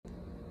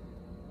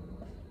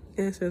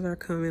Answers are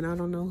coming. I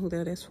don't know who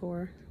that is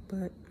for,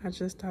 but I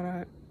just thought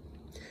I'd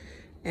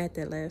add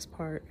that last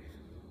part.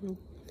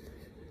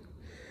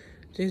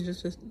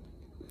 Jesus just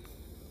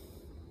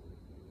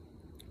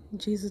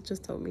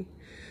told me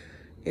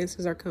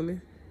answers are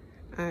coming.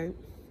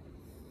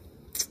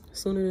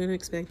 Sooner than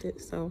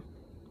expected. So,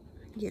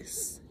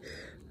 yes.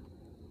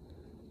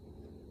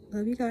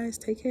 Love you guys.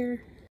 Take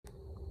care.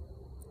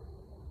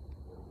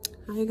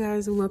 Hi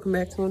guys, and welcome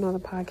back to another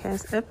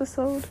podcast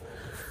episode.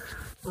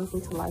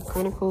 Welcome to Life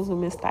Chronicles with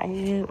Miss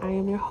Diane. I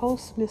am your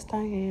host, Miss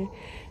Diane,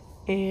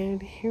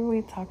 and here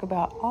we talk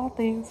about all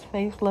things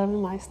faith, love,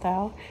 and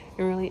lifestyle,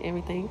 and really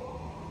everything.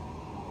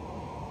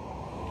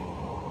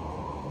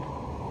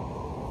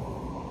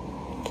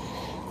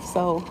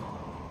 So,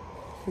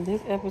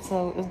 this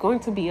episode is going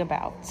to be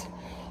about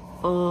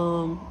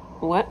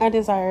what I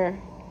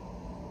desire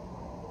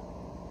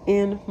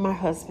in my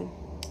husband.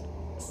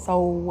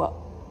 So,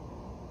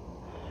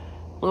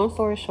 long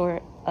story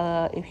short,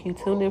 if you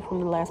tuned in from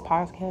the last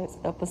podcast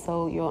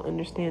episode, you'll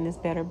understand this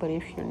better. But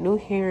if you're new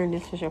here and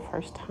this is your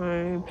first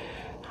time,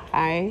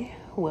 hi,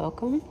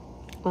 welcome.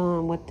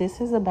 What this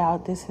is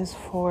about, this is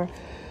for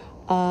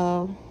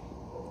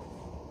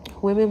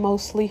women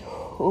mostly.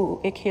 Who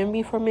it can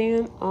be for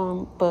men,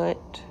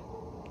 but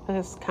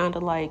it's kind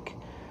of like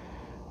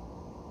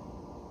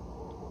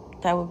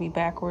that would be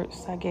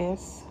backwards, I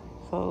guess.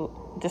 So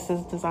this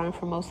is designed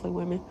for mostly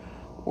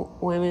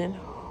women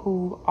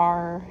who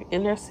are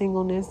in their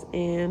singleness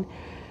and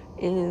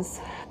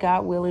is,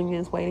 God willing,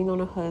 is waiting on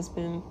a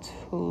husband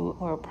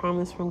or a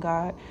promise from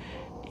God.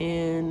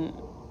 And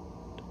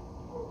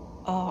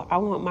I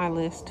want my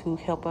list to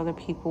help other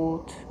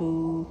people,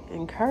 to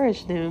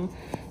encourage them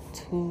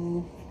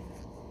to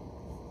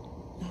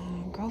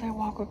grow their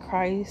walk with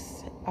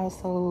Christ,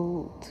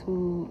 also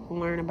to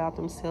learn about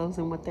themselves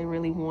and what they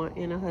really want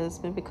in a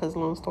husband, because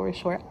long story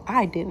short,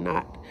 I did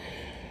not.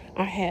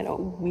 I had a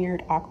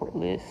weird, awkward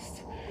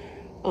list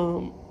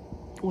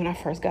when I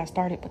first got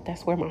started, but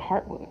that's where my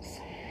heart was.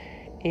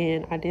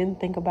 And I didn't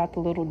think about the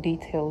little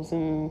details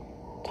and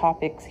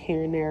topics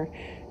here and there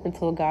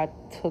until God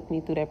took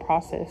me through that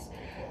process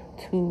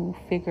to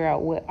figure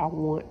out what I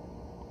want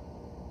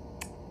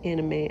in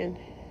a man.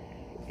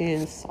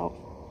 And so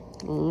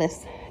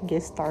let's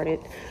get started.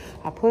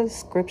 I put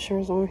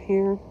scriptures on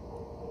here,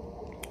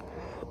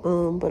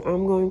 but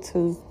I'm going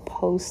to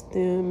post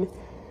them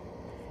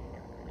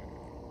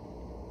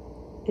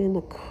in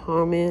the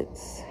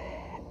comments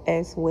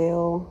as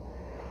well.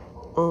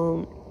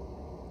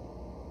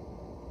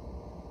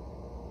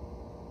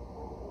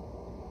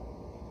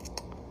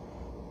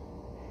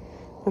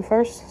 The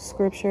first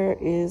scripture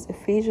is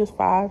Ephesians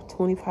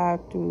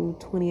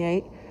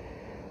 5:25-28.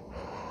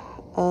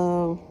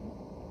 I'm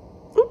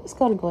just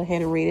going to go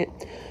ahead and read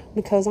it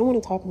because I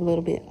want to talk a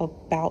little bit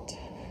about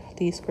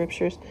these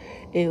scriptures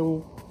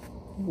and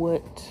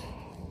what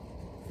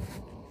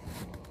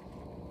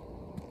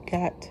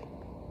got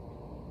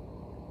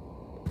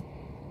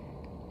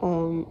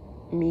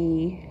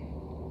me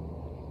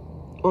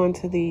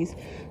onto these.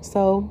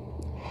 So,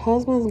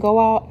 husbands, go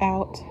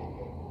out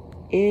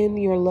in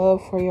your love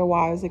for your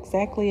wives,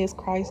 exactly as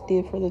Christ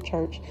did for the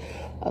church.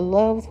 A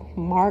love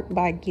marked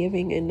by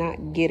giving and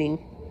not getting.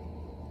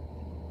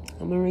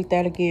 I'm going to read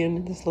that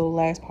again, this little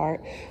last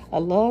part. A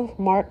love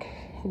marked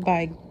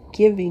by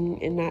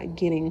giving and not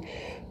getting.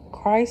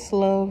 Christ's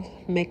love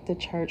make the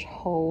church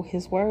whole.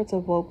 His words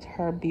evoked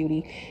her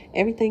beauty.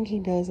 Everything he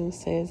does and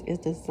says is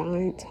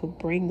designed to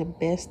bring the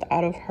best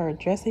out of her,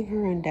 dressing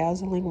her in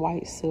dazzling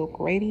white silk,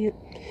 radiant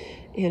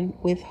and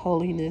with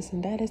holiness.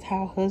 And that is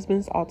how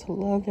husbands ought to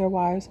love their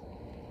wives.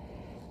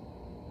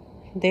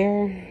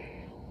 They're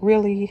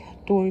really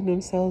doing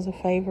themselves a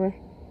favor,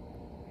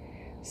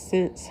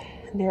 since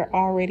they're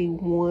already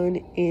one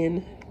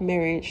in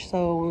marriage.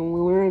 So when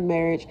we're in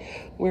marriage,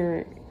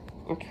 we're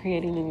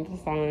creating and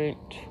designed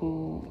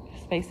to,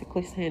 it's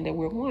basically saying that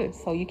we're one.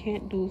 So you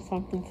can't do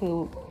something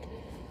to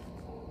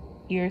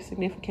your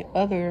significant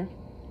other,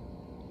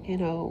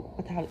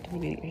 without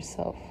doing it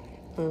yourself,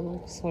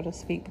 so to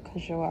speak,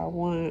 because you are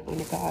one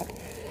under God.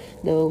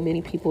 Though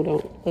many people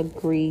don't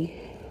agree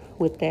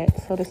with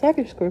that. So the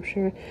second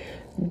scripture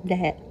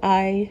that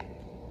I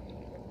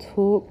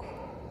took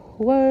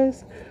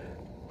was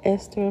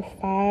Esther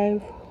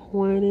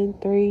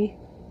 5:1-3.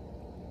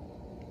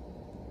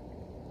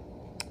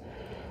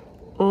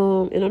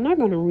 And I'm not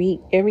going to read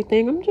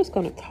everything. I'm just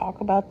going to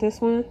talk about this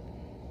one.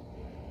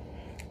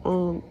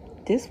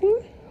 This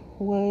one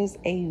was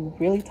a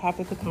really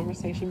topic of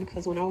conversation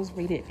because when I was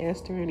reading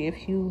Esther, and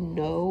if you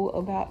know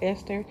about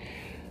Esther,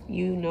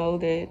 you know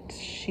that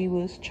she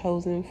was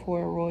chosen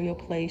for a royal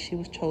place. She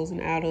was chosen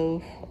out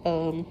of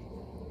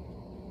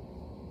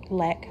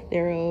lack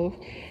thereof,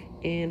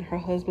 and her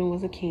husband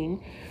was a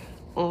king.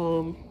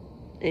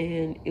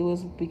 And it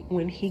was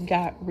when he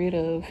got rid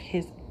of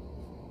his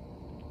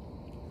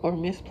or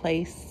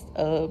misplaced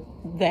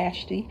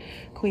Vashti,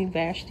 Queen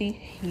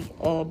Vashti,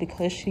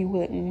 because she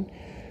wouldn't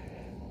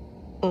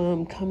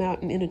come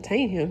out and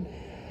entertain him.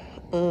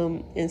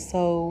 And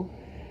so,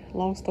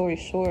 long story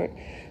short,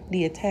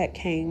 the attack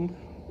came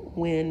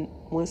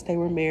once they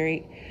were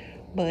married.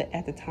 But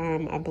at the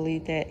time, I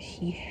believe that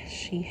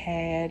she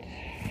had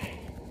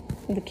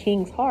the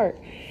king's heart.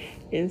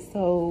 And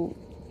so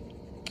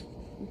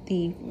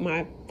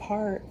my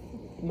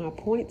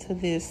point to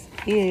this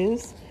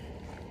is,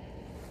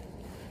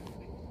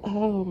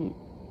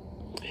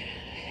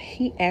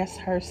 he asked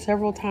her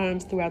several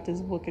times throughout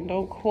this book, and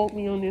don't quote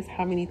me on this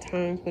how many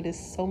times, but it's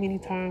so many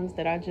times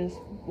that I just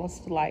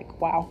was like,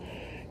 wow.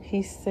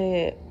 He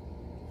said,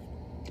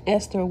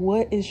 Esther,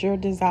 what is your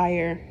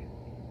desire?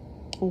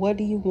 What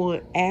do you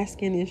want?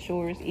 Asking is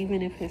yours,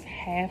 even if it's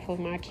half of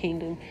my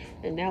kingdom.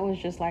 And that was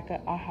just like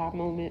an aha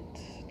moment.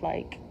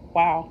 Like,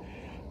 wow.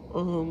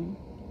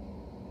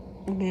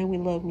 Man, we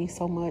love me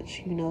so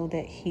much,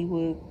 that he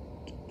would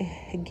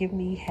give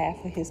me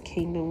half of his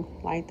kingdom.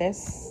 Like,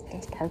 that's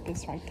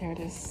purpose right there.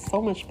 That's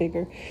so much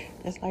bigger.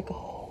 That's like a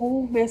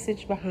whole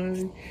message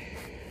behind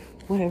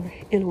whatever.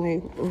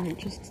 Anyway,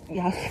 just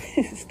y'all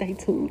stay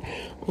tuned.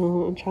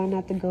 I'm trying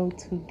not to go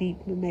too deep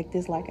and make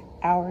this like an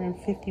hour and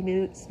 50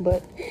 minutes.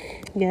 But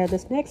yeah,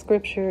 this next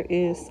scripture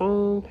is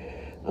Song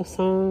of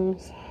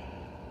Songs,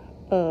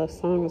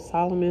 Song of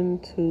Solomon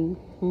to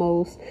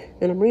most,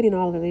 and I'm reading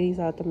all of these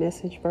out the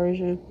Message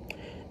version.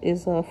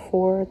 Is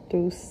 4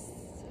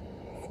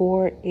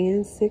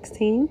 and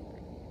 16,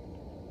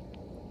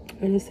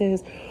 and it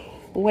says,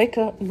 wake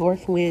up,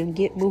 north wind,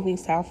 get moving,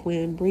 south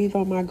wind, breathe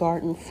on my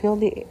garden, fill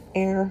the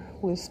air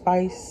with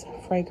spice,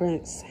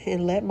 fragrance,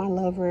 and let my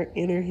lover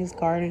enter his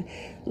garden.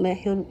 Let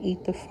him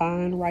eat the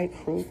fine, ripe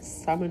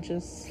fruits. I'm gonna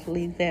just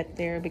leave that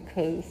there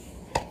because,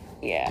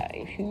 yeah,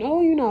 if you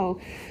know, you know.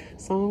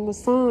 Song of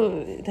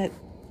Song,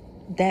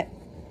 that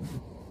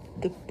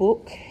the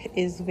book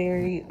is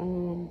very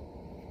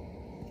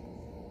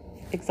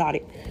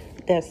exotic.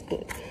 That's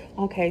good.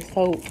 Okay,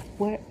 so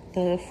what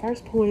the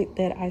first point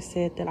that I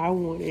said that I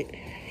wanted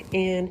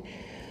in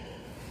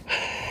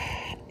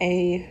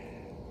a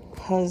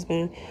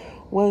husband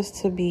was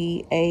to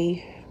be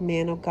a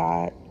man of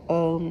God.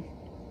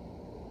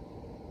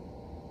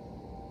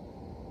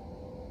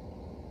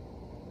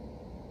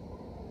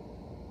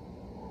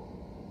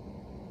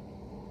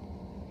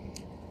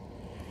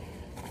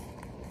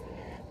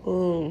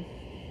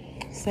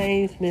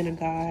 Saved man of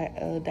God.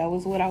 That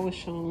was what I was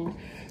shown.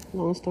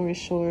 Long story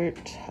short,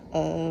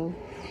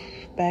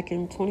 back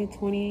in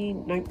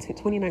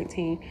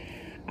 2019,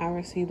 I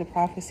received a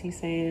prophecy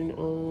saying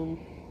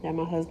that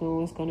my husband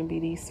was going to be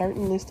these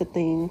certain list of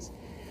things,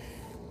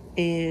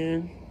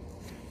 and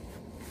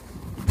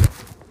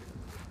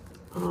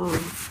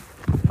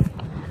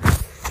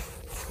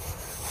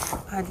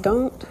I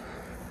don't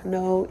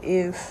know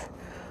if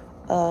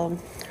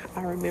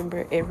I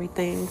remember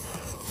everything,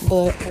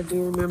 but I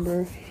do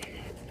remember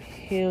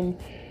him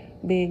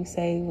being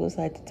saved was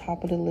at the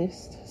top of the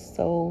list.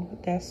 So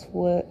that's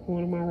what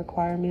one of my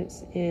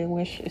requirements, and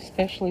which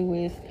especially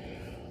with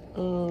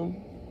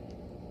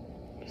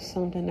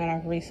something that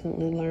I've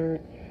recently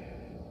learned,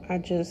 I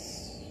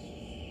just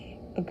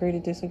agree to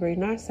disagree.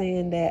 Not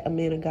saying that a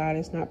man of God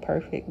is not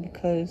perfect,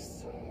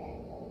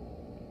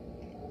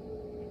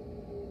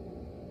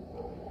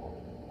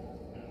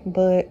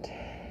 but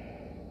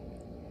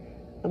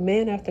a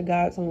man after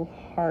God's own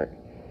heart,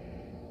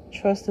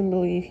 trust and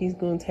believe he's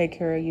going to take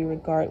care of you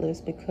regardless,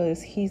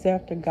 because he's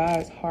after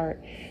God's heart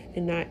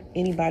and not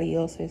anybody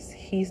else's.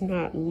 He's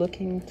not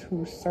looking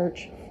to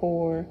search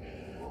for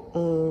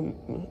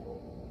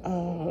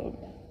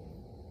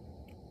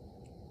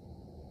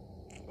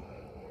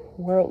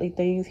worldly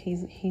things.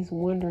 He's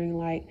wondering,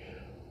 like,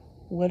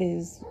 what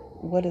does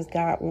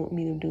God want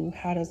me to do?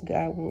 How does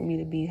God want me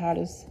to be? How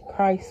does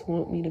Christ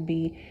want me to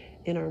be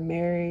in our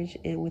marriage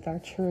and with our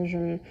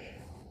children?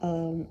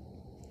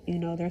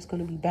 There's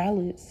going to be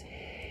balance,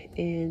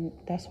 and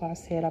that's why I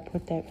said I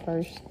put that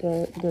first,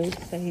 the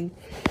saved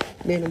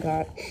man of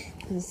God.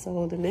 And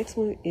so the next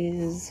one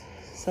is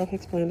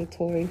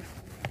self-explanatory.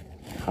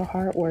 A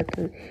hard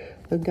worker,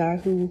 a guy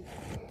who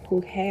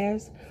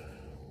has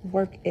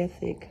work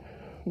ethic,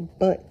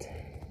 but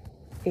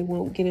it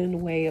won't get in the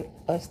way of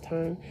us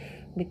time,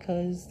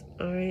 because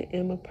I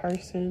am a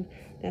person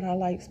that I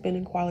like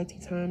spending quality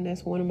time.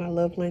 That's one of my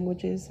love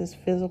languages, is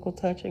physical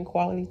touch and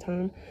quality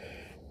time.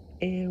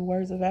 And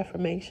words of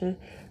affirmation,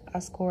 I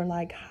score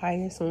like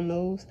highest on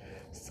those.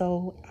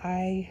 So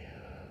I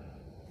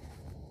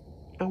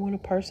want a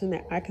person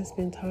that I can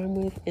spend time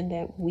with and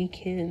that we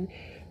can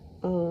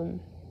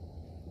do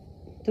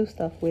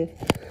stuff with.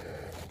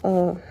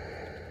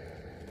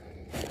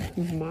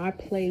 My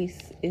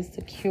place is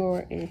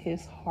secure in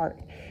his heart.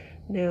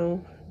 Now,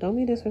 don't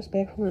be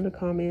disrespectful in the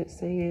comments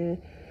saying,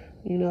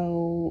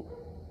 who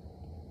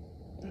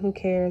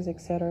cares,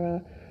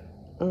 etc.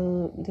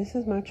 This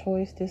is my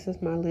choice. This is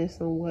my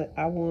list on what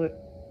I want,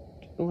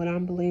 what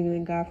I'm believing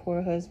in God for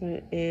a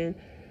husband, and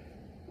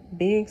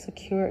being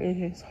secure in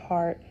his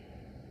heart.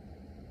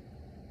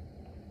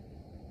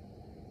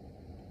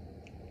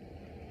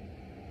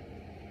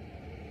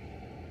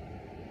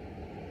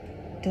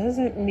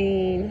 Doesn't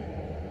mean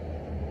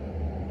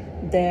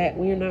that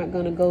we're not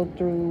going to go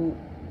through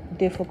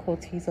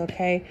difficulties,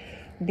 okay?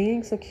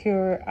 being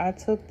secure, I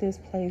took this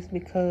place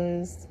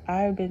because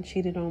I've been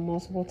cheated on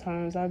multiple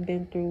times. I've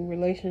been through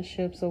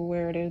relationships of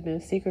where there's been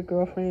secret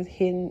girlfriends,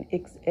 hidden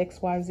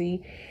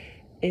XYZ,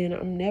 and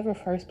I'm never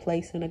first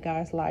place in a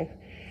guy's life.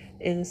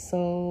 And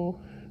so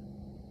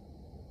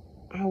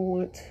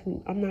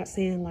I'm not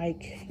saying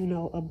like,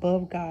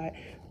 above God,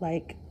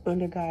 like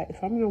under God.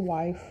 If I'm your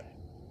wife,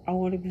 I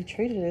want to be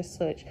treated as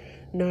such.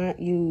 Not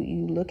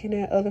you looking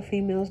at other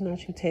females,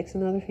 not you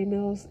texting other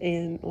females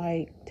and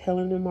like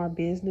telling them our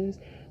business,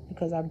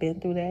 because I've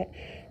been through that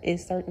in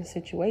certain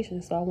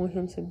situations. So I want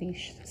him to be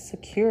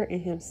secure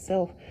in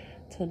himself,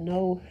 to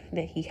know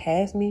that he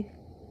has me,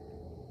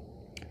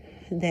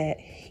 that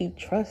he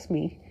trusts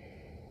me,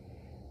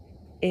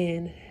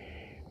 and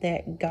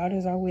that God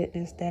is our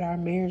witness that our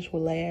marriage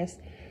will last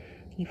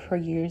for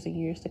years and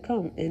years to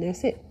come. And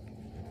that's it.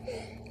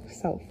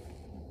 So,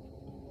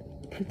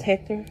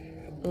 protector.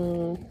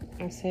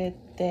 I said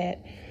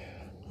that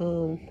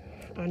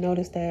I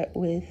noticed that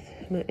with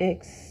my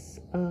ex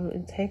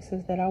in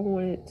Texas, that I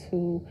wanted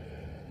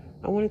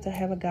to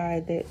have a guy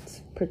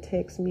that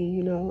protects me.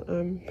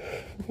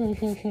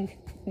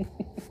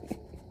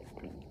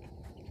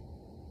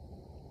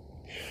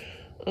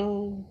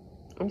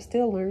 I'm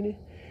still learning,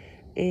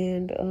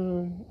 and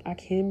I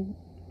can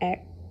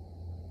act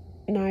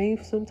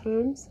naive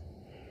sometimes.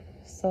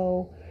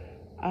 So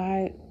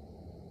I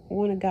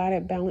want a guy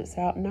that balance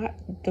out, not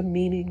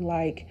demeaning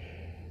like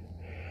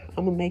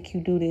I'm gonna make you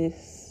do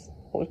this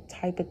or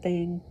type of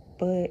thing,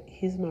 but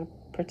he's my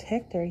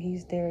protector.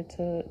 He's there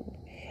to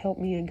help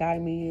me and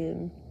guide me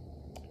and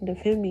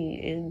defend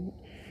me. And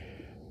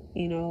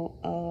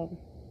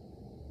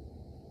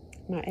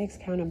my ex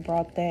kind of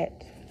brought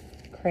that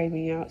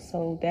craving out,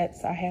 so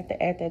I had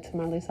to add that to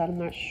my list. I'm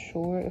not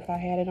sure if I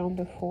had it on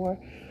before,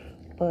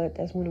 but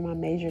that's one of my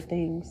major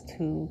things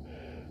to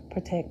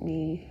protect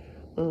me,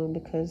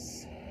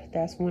 because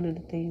that's one of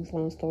the things,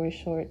 long story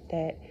short,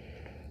 that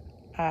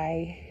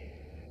I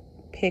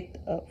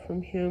picked up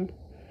from him.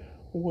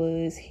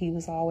 Was he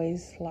was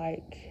always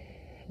like,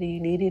 do you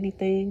need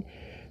anything?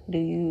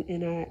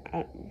 And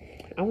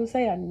I would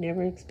say I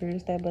never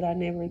experienced that, but I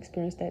never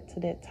experienced that to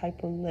that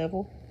type of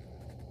level,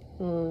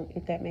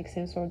 if that makes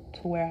sense, or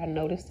to where I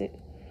noticed it.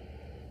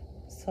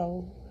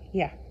 So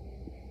yeah,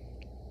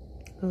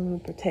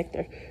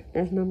 protector.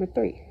 That's number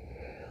 3.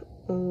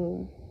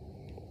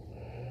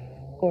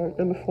 Or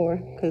number 4,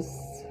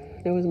 because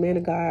there was man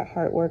of God,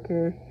 hard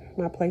worker,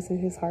 my place in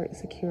his heart,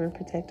 secure and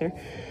protector.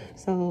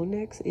 So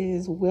next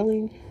is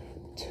willing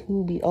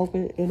to be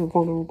open and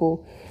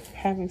vulnerable,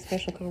 having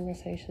special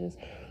conversations.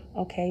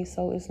 Okay,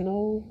 so it's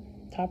no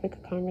topic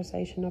of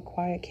conversation or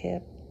quiet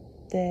kept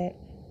that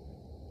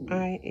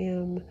I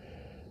am,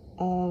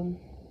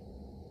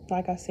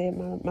 like I said,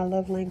 my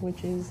love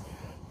language is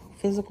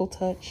physical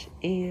touch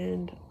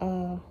and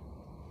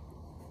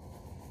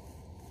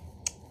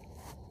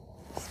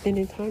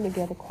spending time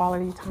together,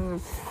 quality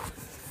time.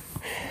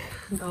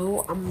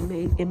 Though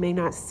it may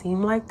not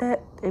seem like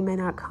that, it may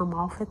not come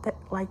off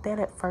like that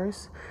at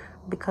first,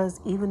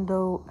 because even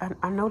though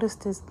I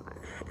noticed this,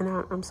 and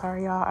I'm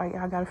sorry y'all,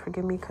 y'all gotta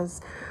forgive me,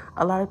 because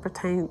a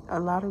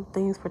lot of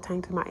things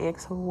pertain to my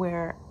ex,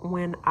 where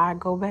when I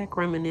go back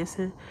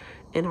reminiscing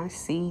and I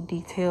see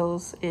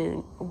details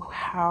and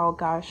how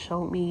God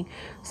showed me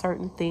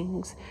certain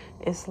things,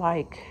 it's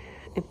like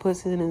it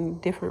puts it in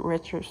different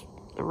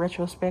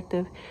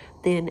retrospective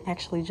than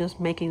actually just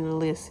making a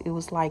list. It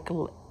was like,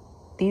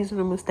 these are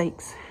the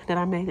mistakes that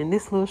I made in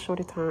this little short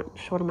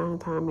amount of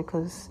time,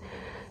 because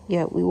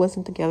we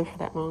wasn't together for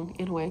that long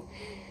anyway.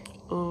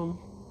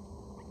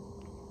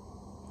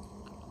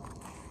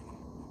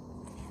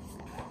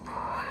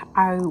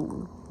 I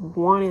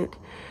wanted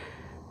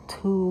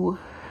to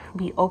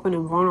be open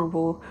and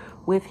vulnerable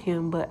with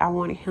him, but I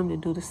wanted him to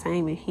do the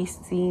same, and he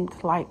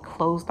seemed like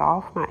closed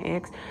off, my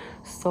ex.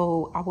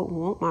 So I would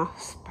want my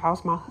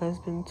spouse, my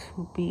husband,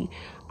 to be,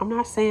 I'm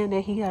not saying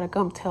that he gotta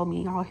come tell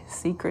me all his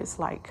secrets,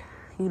 like,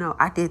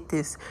 I did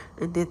this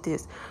and did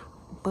this,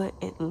 but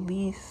at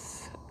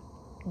least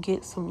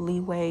get some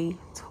leeway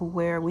to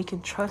where we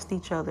can trust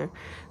each other,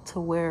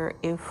 to where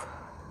if,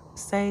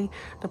 say,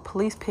 the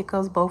police pick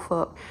us both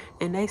up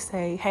and they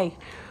say, hey,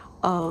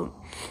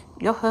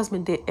 your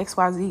husband did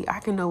XYZ,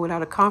 I can know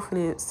without a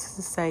confidence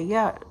to say,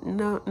 yeah,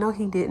 no,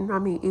 he didn't. I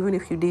mean, even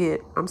if you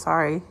did, I'm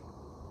sorry,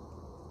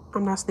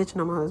 I'm not snitching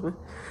on my husband.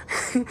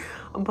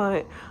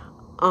 But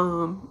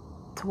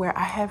to where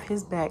I have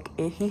his back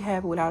and he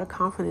have without a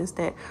confidence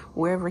that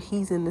wherever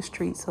he's in the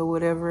streets or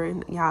whatever,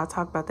 and I'll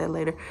talk about that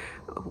later,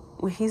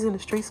 when he's in the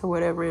streets or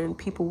whatever and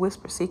people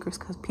whisper secrets,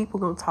 because people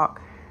gonna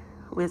talk.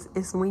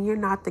 It's when you're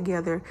not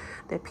together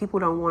that people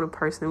don't want a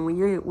person. When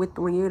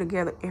you're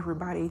together,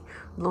 everybody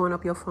blowing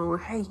up your phone.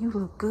 Hey, you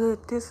look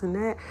good, this and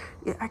that.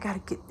 Yeah, I gotta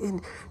get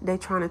in. They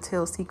trying to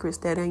tell secrets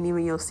that ain't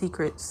even your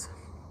secrets.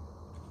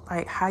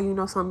 Like, how you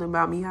know something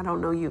about me? I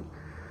don't know you.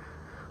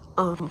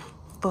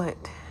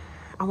 But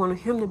I wanted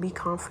him to be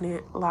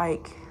confident,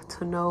 like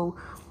to know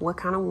what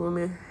kind of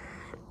woman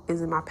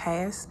is in my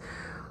past,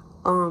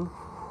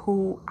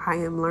 who I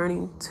am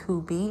learning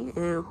to be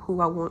and who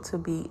I want to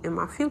be in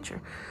my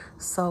future.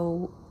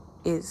 So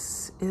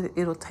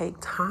it'll take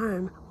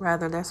time.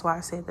 Rather, that's why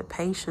I said the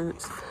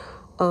patience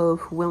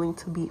of willing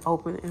to be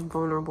open and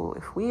vulnerable.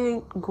 If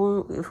we're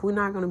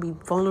not going to be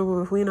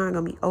vulnerable, if we're not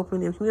going to be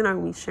open, if we're not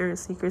going to be sharing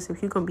secrets,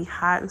 if you're going to be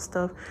hiding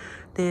stuff,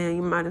 then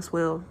you might as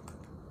well.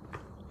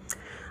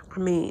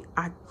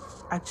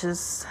 I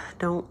just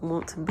don't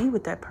want to be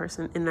with that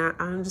person. And I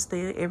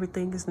understand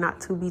everything is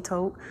not to be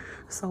told.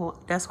 So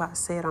that's why I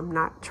said I'm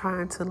not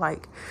trying to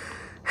like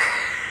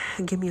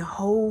give me a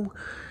whole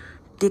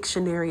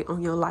dictionary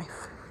on your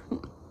life.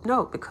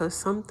 No, because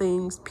some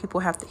things people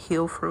have to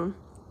heal from.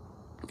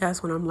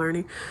 That's what I'm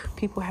learning.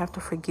 People have to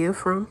forgive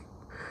from.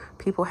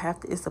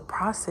 It's a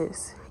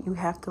process. You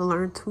have to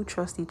learn to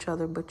trust each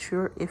other. But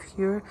if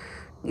you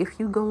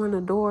go in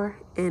the door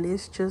and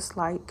it's just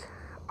like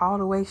all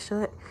the way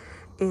shut,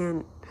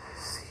 and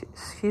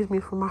excuse me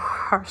for my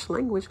harsh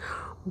language,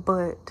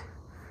 but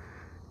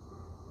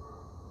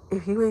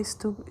if you ain't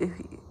stupid,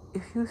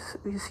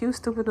 if you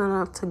stupid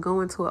enough to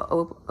go into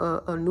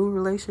a new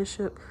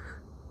relationship,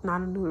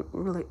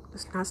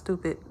 it's not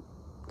stupid.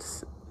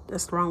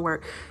 That's the wrong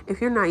word.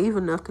 If you're naive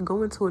enough to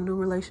go into a new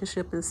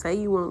relationship and say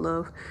you want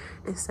love,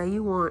 and say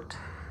you want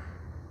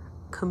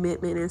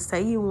commitment, and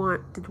say you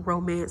want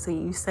romance,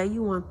 and you say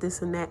you want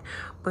this and that,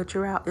 but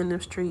you're out in the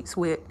streets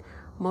with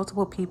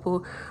multiple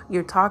people,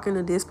 you're talking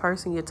to this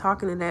person, you're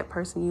talking to that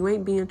person, you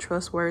ain't being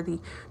trustworthy,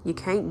 you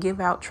can't give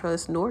out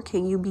trust, nor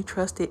can you be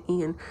trusted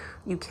in,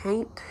 you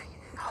can't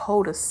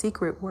hold a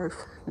secret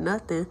worth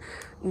nothing.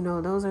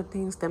 Those are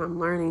things that I'm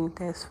learning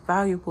that's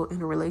valuable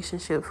in a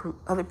relationship from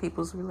other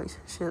people's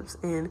relationships,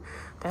 and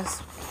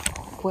that's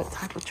what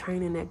type of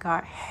training that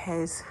God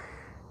has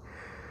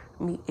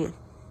me in.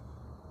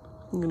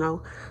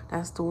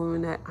 That's the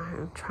woman that I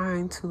am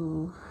trying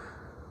to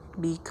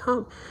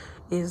become,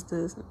 is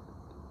this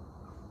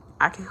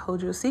I can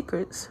hold your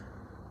secrets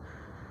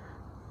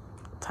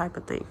type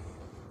of thing.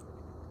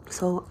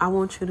 So I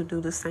want you to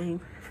do the same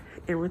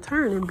in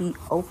return and be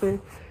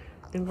open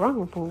and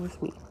vulnerable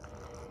with me.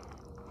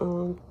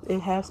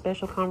 And have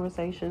special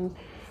conversations.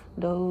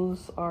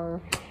 Those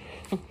are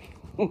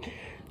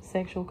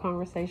sexual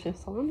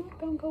conversations. So I'm not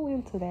going to go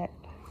into that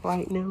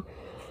right now.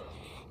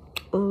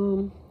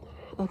 A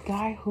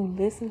guy who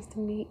listens to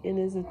me and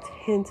is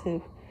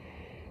attentive.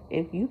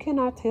 If you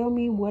cannot tell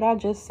me what I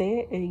just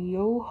said and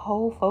your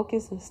whole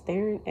focus is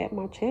staring at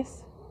my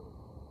chest,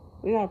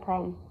 we got a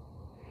problem.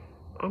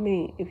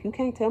 If you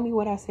can't tell me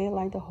what I said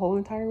like the whole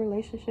entire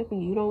relationship,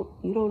 and you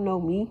don't know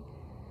me,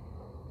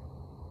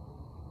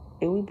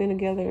 and we've been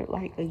together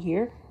like a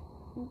year,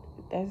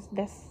 that's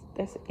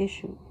an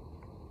issue.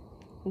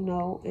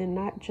 And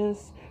not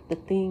just the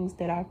things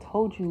that I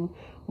told you,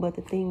 but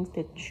the things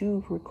that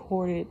you've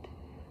recorded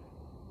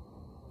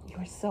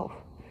yourself.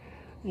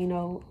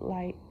 You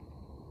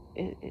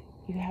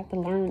have to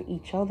learn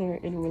each other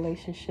in a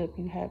relationship.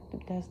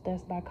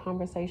 That's by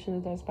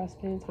conversations, that's by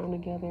spending time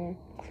together.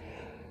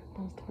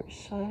 Long story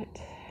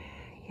short,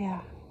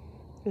 yeah,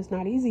 it's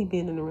not easy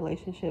being in a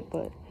relationship,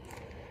 but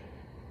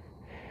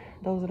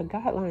those are the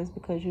guidelines,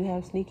 because you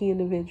have sneaky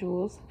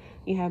individuals,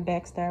 you have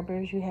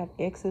backstabbers, you have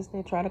exes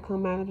that try to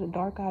come out of the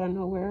dark out of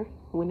nowhere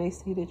when they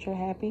see that you're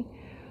happy.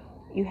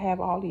 You have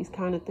all these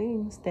kind of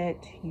things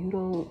that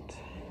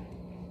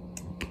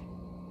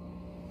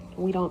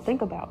we don't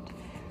think about,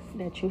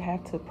 that you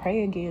have to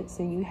pray against,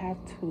 and you have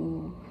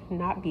to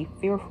not be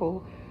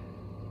fearful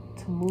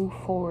to move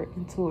forward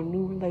into a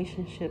new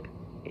relationship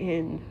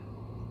and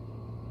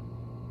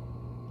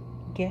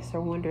guess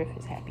or wonder if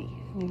it's happy.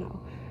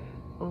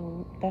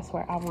 That's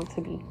where I want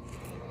to be.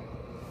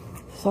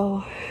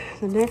 So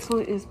the next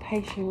one is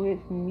patient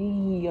with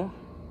me.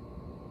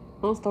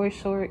 Long story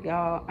short,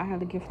 y'all, I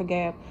had to give her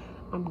gab.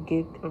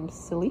 I'm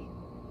silly.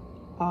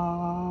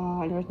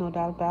 There's no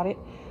doubt about it.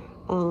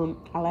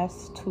 I laugh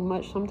too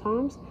much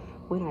sometimes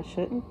when I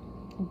shouldn't,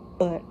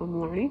 but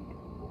I'm learning.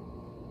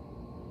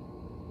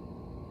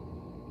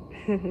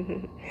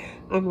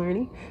 I'm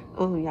learning.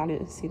 Y'all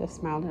didn't see the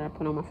smile that I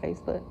put on my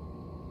face, but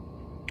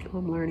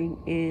I'm learning,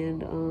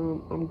 and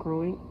I'm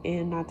growing.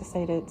 And not to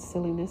say that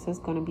silliness is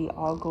going to be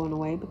all going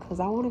away, because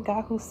I want a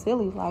guy who's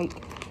silly.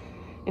 Like,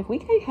 if we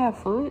can't have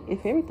fun,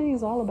 if everything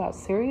is all about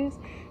serious,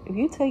 if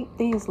you take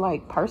things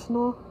like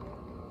personal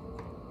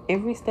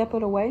every step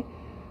of the way,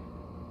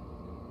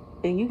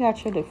 and you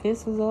got your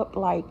defenses up,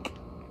 like,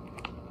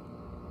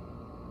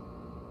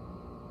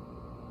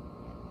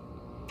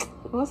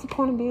 what's the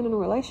point of being in a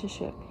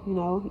relationship?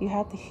 You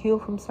have to heal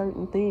from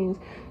certain things,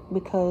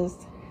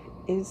 because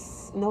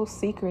it's no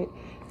secret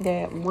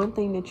that one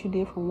thing that you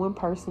did for one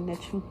person,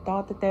 that you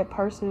thought that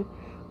person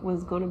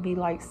was going to be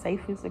like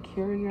safe and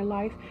secure in your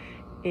life,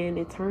 and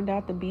it turned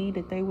out to be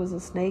that they was a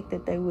snake,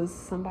 that they was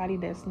somebody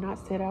that's not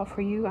set out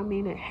for you.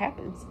 It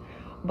happens,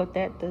 but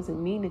that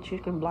doesn't mean that you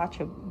can block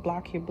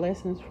your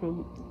blessings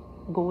from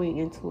going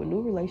into a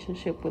new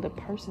relationship with a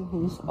person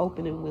who's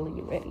open and willing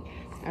and ready.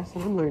 That's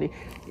what I'm learning,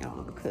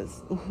 y'all,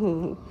 because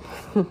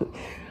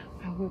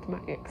with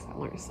my ex, I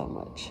learned so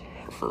much.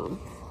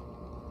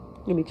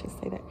 Let me just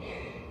say that.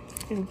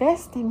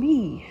 Invest in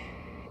me.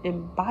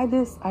 And by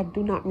this, I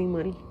do not mean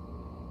money.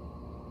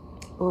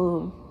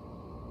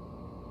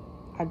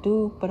 I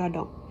do, but I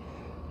don't.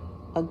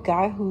 A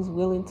guy who's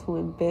willing to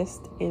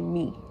invest in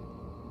me.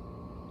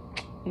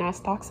 Not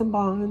stocks and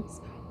bonds,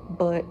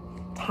 but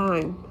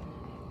time.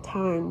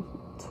 Time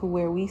to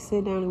where we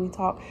sit down and we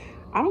talk.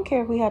 I don't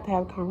care if we have to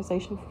have a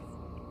conversation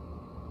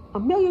a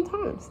million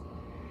times.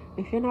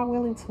 If you're not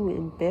willing to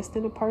invest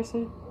in a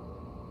person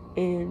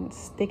and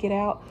stick it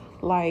out,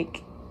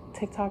 like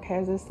TikTok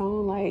has this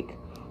song, like,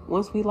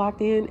 once we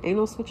locked in, ain't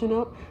no switching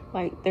up.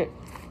 Like,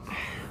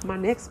 my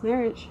next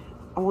marriage,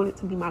 I want it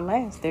to be my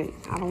last. I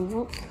don't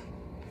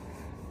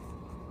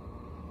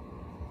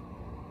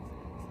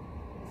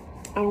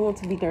want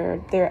to be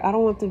there. I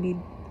don't want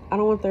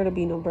there to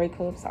be no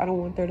breakups. I don't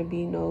want there to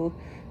be no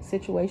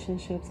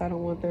situationships. I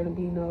don't want there to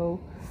be no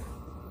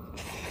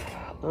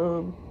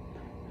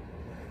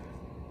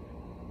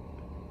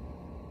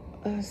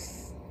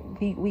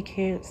we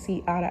can't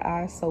see eye to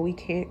eye, so we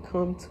can't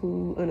come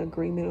to an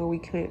agreement, or we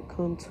can't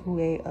come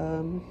to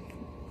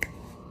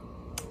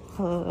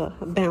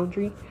a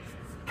boundary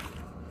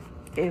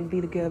and be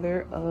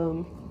together.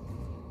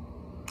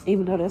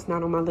 Even though that's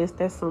not on my list,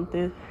 that's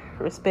something.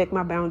 Respect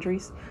my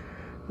boundaries,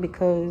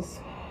 because,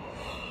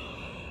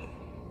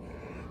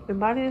 and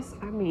by this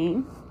I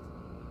mean,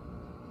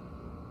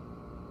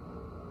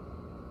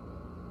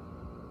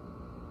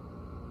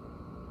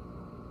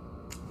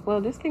 well,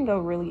 this can go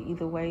really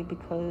either way,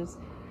 because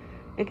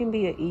it can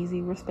be an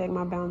easy respect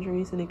my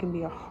boundaries, and it can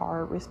be a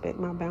hard respect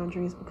my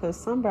boundaries, because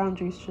some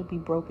boundaries should be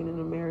broken in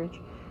a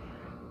marriage,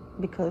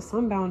 because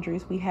some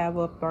boundaries we have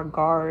up our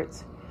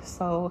guards.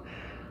 So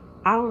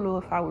I don't know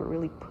if I would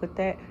really put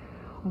that,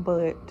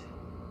 but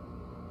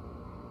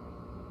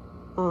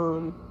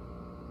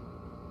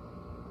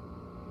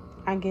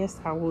I guess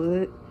I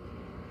would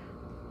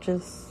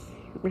just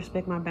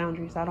respect my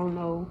boundaries. I don't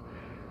know,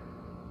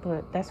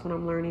 but that's what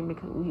I'm learning,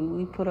 because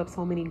we put up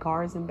so many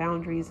guards and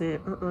boundaries,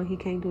 and he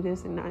can't do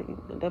this, and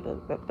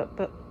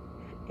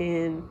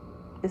and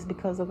it's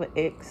because of an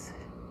ex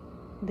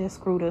that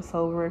screwed us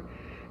over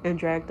and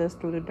dragged us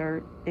through the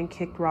dirt and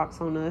kicked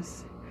rocks on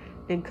us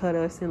and cut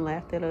us and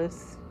laughed at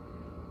us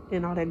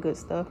and all that good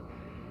stuff.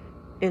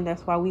 And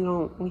that's why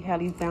we have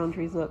these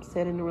boundaries up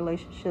set in the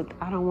relationship.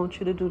 I don't want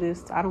you to do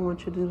this. I don't want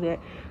you to do that.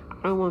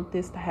 I don't want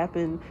this to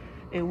happen.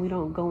 And we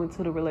don't go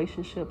into the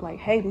relationship like,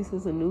 hey, this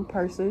is a new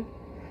person.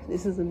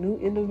 This is a new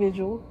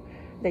individual.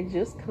 They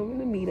just coming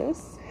to meet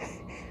us.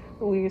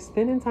 We're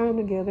spending time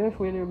together. If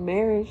we're in a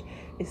marriage,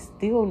 it's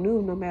still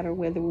new, no matter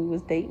whether we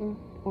was dating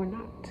or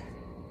not.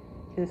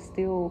 It's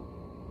still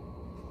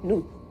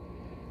new.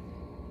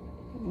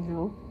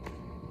 You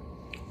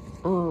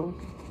know?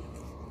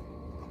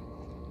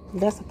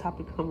 That's a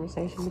topic of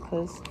conversation,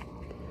 because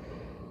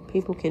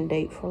people can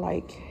date for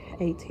like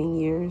 18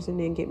 years and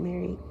then get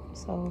married.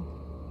 So,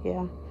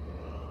 yeah.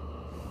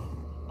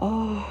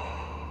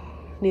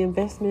 The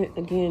investment,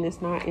 again,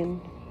 is not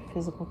in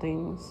physical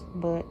things,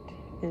 but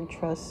in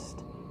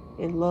trust,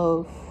 in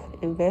love.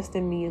 Invest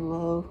in me in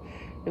love.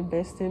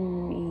 Invest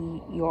in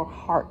me, your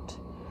heart.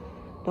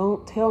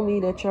 Don't tell me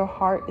that your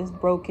heart is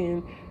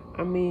broken.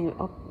 I mean,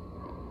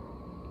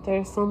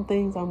 there's some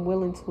things I'm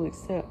willing to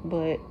accept,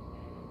 but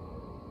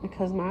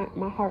because my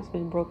heart's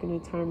been broken a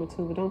time or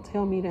two, but don't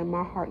tell me that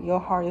your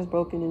heart is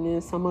broken and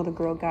then some other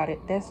girl got it.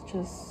 That's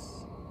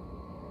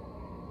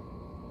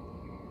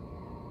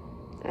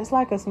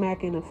like a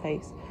smack in the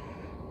face.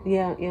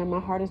 Yeah,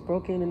 my heart is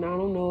broken, and I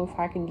don't know if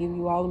I can give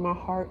you all of my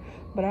heart,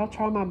 but I'll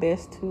try my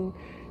best to,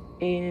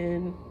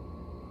 and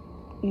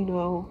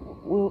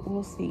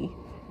we'll see.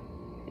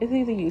 It's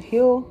either you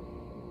heal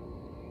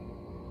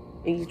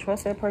and you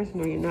trust that person,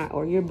 or you're not,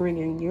 or you're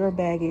bringing your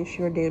baggage,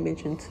 your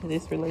damage into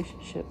this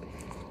relationship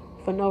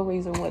for no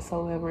reason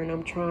whatsoever, and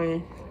I'm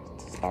trying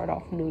to start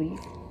off new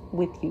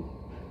with you,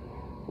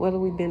 whether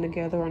we've been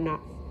together or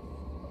not.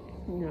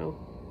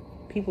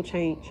 People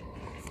change.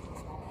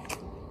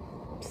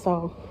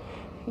 So,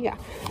 yeah.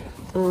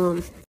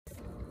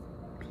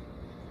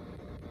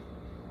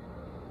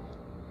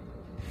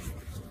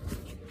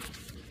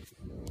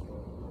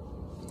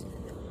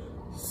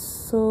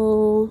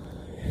 So,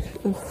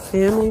 a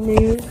family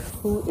man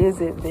who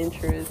is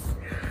adventurous.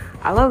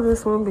 I love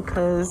this one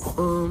because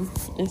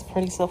it's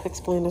pretty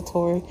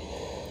self-explanatory.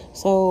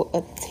 So,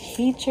 a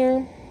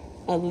teacher,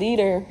 a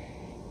leader,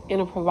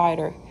 and a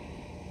provider.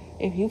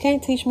 If you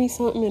can't teach me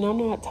something, and I'm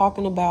not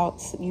talking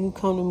about you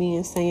come to me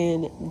and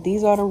saying,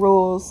 these are the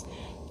rules,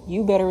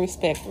 you better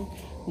respect them.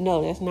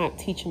 No, that's not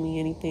teaching me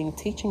anything.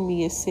 Teaching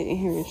me is sitting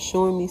here and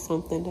showing me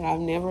something that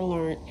I've never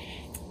learned,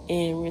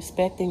 and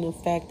respecting the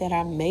fact that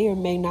I may or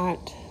may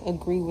not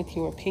agree with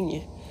your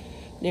opinion.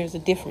 There's a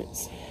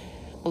difference.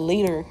 A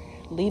leader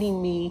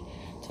leading me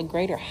to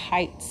greater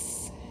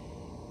heights,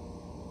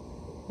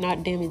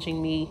 not damaging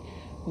me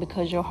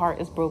because your heart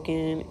is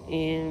broken.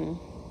 And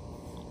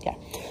yeah,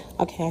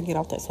 okay, I get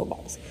off that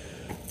soapbox.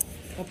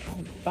 A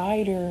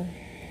provider,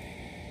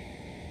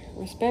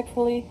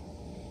 respectfully,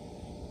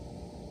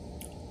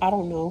 I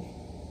don't know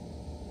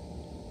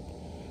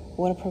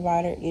what a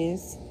provider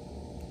is.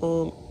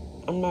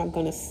 I'm not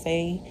gonna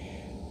say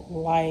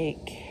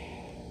like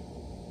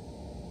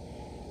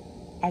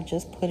I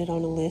just put it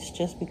on the list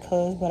just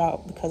because,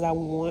 because I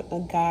want a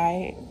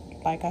guy.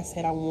 Like I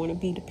said, I want to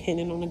be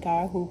dependent on a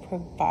guy who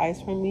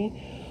provides for me.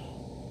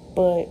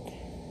 But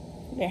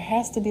there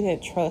has to be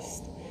that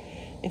trust.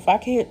 If I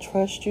can't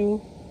trust you,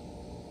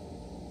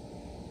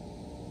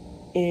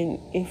 and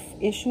if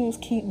issues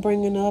keep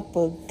bringing up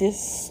of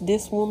this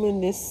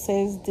woman, this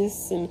says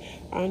this, and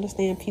I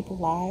understand people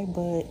lie,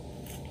 but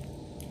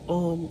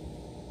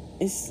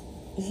it's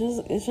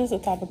just a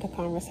topic of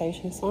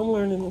conversation. So I'm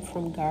learning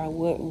from God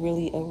what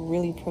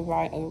really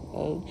provide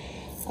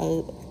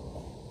a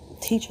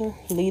teacher,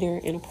 leader,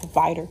 and a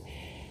provider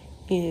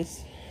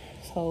is.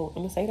 So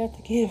I'm gonna say that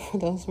again for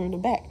those who are in the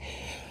back.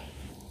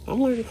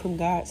 I'm learning from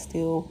God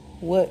still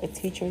what a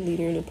teacher,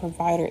 leader, and a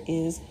provider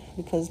is,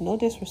 because no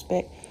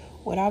disrespect,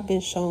 what I've been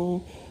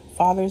shown,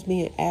 fathers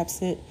being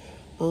absent,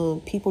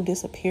 people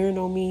disappearing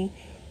on me,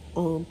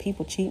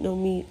 people cheating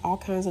on me, all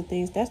kinds of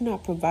things, that's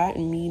not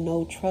providing me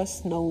no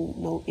trust,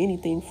 no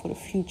anything for the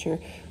future.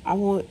 I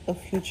want a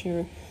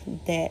future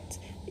that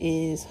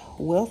is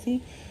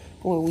wealthy,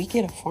 where we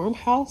get a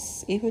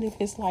farmhouse, even if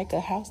it's like a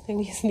house that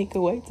we sneak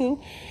away to.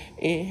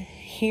 And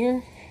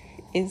here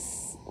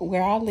is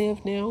where I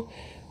live now.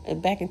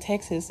 Back in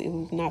Texas, it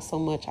was not so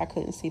much. I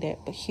couldn't see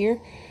that. But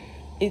here,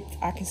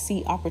 I can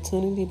see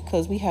opportunity,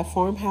 because we have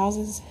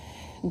farmhouses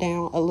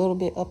down a little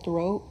bit up the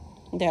road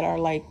that are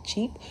like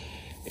cheap.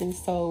 And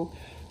so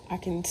I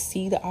can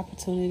see the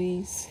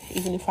opportunities,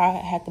 even if I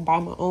had to buy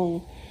my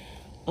own.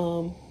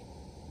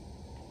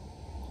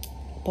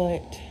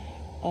 But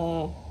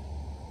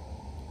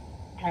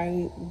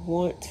I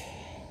want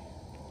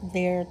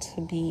there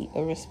to be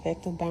a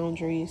respect of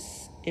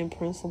boundaries and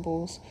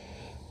principles,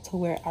 to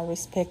where I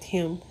respect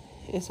him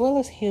as well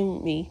as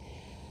him me,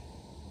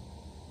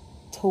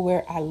 to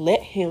where I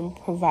let him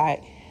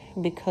provide.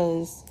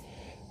 Because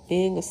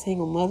being a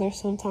single mother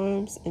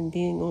sometimes, and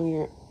being on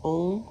your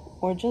own,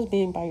 or just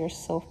being by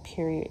yourself,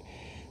 period,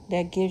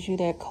 that gives you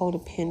that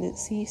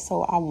codependency.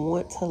 So I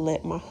want to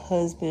let my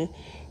husband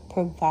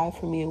provide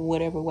for me in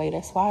whatever way.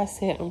 That's why I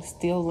said I'm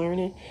still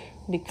learning,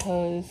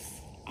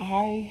 because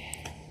I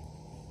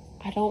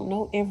don't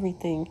know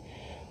everything.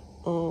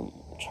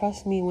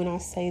 Trust me when I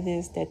say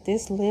this, that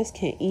this list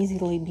can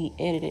easily be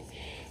edited,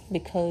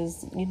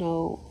 because,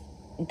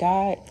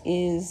 God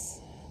is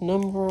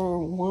number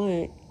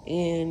one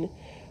in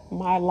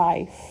my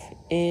life.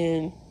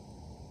 And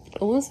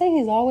I wouldn't say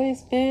he's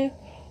always been,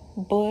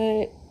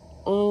 but,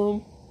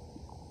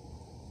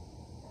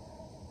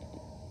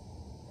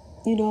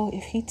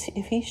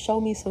 if he show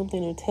me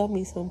something or tell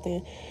me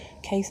something,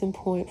 case in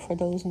point for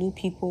those new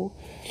people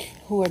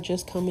who are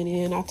just coming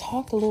in, I'm going to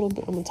talk a little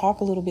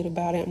bit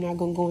about it. I'm not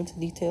going to go into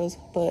details,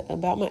 but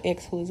about my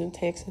ex who is in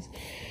Texas.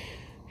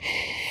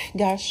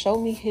 God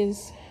showed me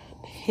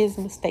his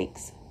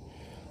mistakes.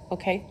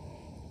 Okay.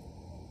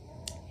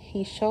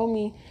 He showed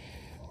me,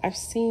 I've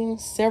seen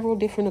several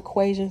different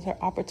equations or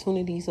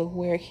opportunities of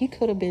where he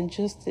could have been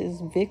just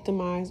as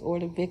victimized, or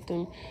the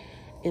victim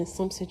in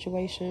some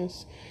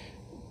situations,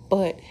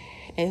 but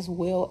as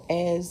well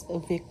as a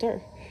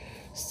victor.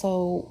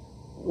 So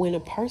when a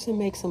person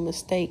makes a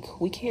mistake,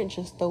 we can't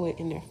just throw it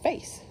in their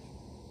face.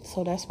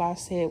 So that's why I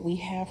said we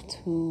have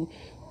to,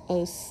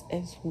 us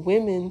as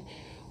women,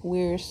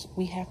 we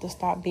have to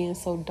stop being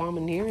so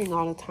domineering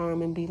all the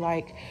time and be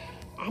like,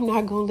 I'm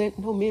not going to let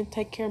no men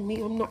take care of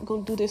me. I'm not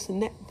going to do this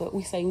and that. But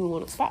we say we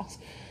want a spouse.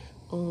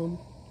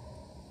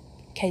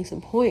 Case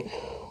in point,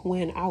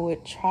 when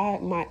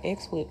my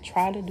ex would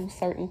try to do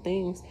certain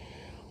things.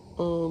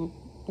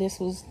 This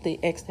was the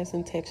ex that's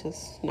in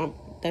Texas. Now,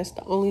 that's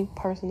the only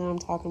person that I'm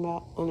talking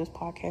about on this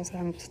podcast.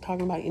 I'm just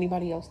talking about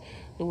anybody else,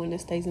 the one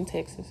that stays in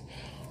Texas.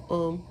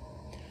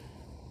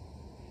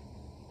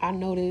 I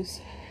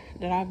noticed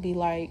that I'd be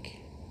like,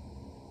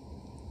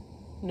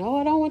 no,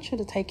 I don't want you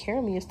to take care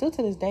of me. And still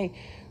to this day,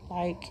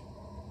 like,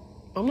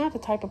 I'm not the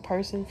type of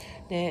person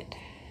that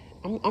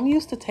I'm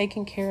used to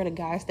taking care of the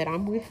guys that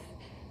I'm with,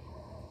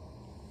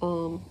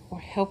 or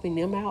helping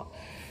them out,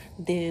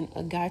 than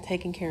a guy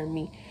taking care of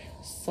me.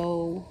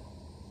 So,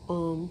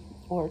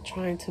 or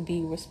trying to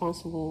be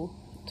responsible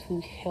to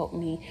help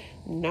me.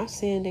 Not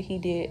saying that he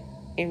did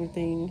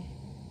everything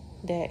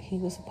that he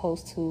was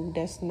supposed to.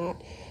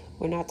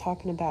 We're not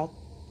talking about,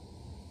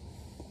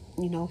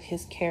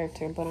 his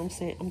character, but I'm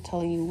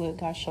telling you what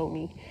God showed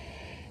me,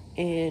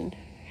 and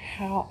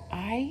how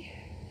I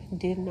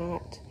did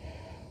not,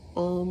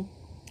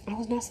 I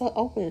was not so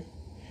open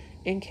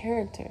in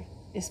character,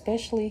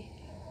 especially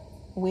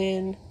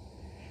when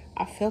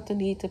I felt the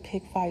need to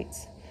pick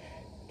fights.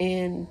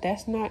 And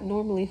that's not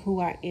normally who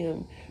I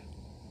am.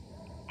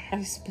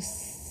 I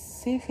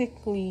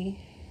specifically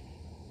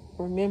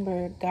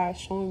remember God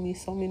showing me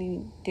so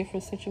many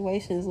different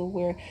situations of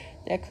where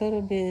that could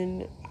have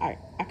been, I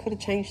could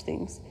have changed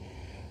things.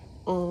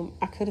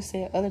 I could have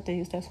said other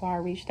things. That's why I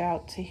reached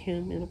out to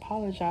him and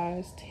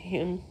apologized to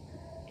him.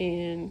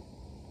 And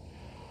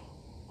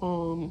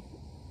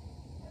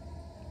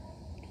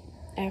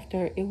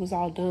after it was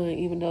all done,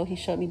 even though he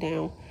shut me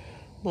down,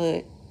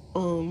 but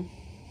Um,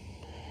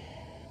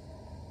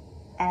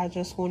 I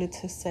just wanted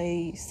to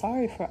say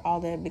sorry for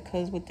all that,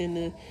 because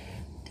within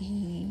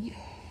the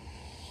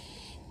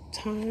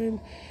time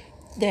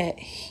that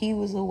he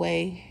was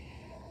away,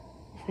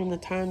 from the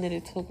time that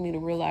it took me to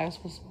realize,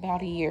 was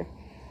about a year.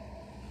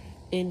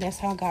 And that's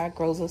how God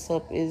grows us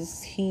up,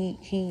 is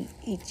he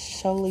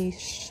surely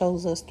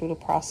shows us through the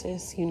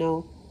process.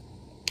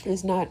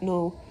 It's not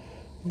no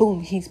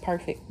boom, he's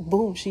perfect,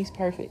 boom, she's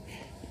perfect.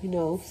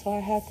 So I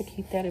have to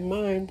keep that in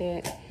mind,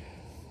 that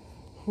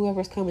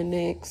whoever's coming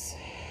next,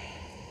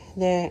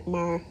 that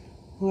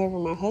whoever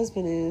my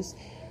husband is,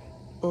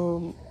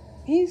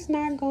 he's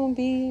not gonna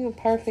be a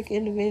perfect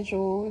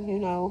individual.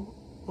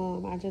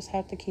 I just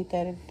have to keep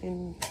that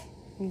in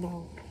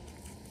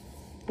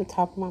the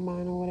top of my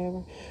mind or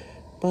whatever.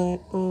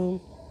 But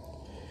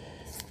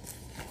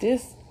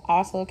this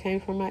also came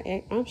from my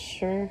ex. I'm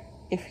sure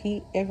if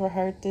he ever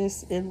heard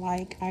this and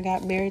I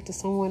got married to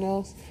someone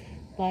else,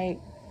 my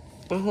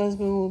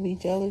husband would be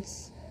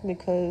jealous,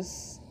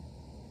 because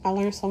I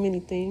learned so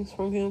many things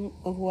from him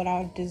of what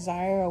I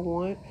desire or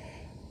want.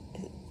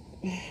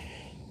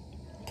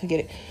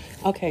 Forget it.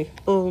 Okay.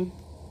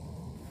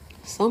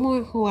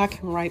 Someone who I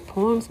can write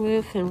poems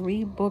with and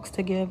read books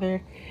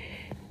together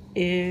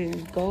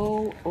and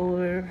go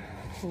on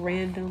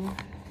random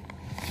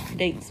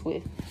dates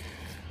with.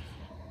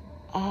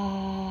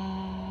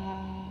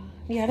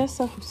 Yeah, that's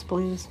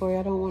self-explanatory.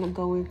 I don't want to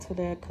go into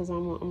that, because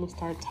I'm gonna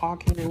start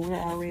talking, and we're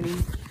already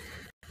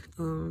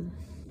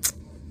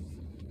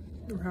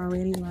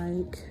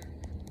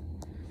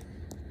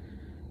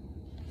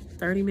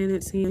 30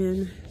 minutes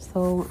in.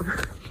 So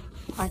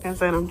like I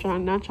said,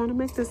 I'm not trying to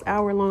make this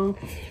hour long.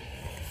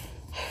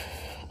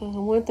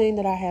 One thing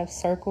that I have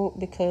circled,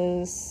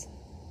 because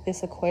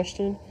it's a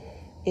question,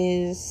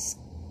 is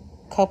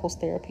couples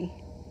therapy.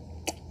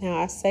 Now,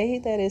 I say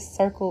that it's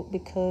circled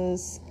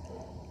because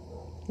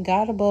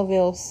God above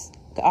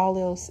all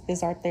else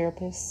is our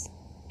therapist.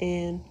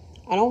 And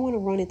I don't want to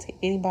run into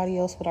anybody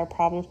else with our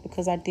problems,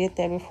 because I did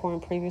that before in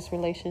previous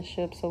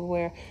relationships, of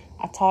where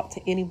I talked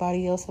to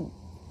anybody else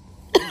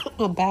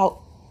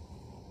about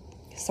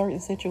certain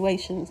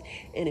situations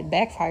and it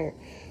backfired.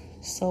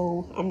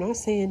 So I'm not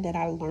saying that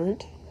I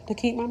learned to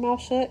keep my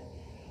mouth shut,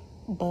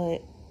 but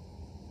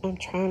I'm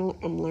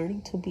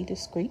learning to be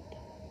discreet,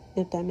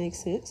 if that makes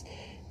sense.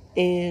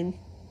 And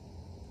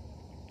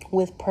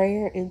with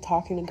prayer and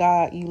talking to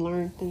God, you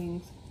learn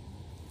things.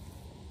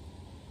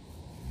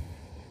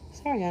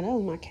 Sorry, y'all, that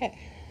was my cat.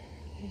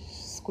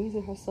 She's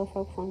squeezing herself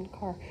up from the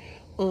car.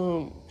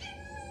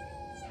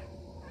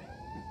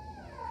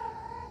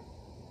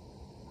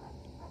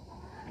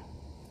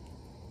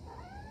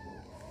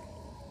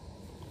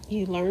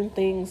 You learn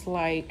things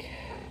like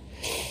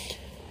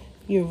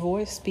your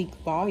voice speaks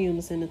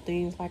volumes, and the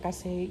things, like I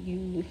said,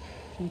 you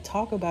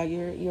talk about,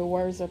 your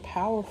words are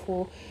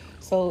powerful.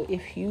 So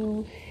if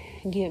you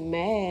get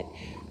mad,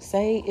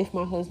 say if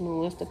my husband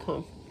was to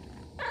come,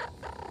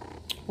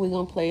 we're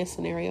gonna play a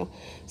scenario.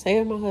 Say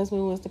if my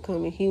husband was to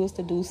come and he was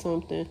to do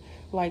something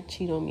like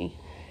cheat on me.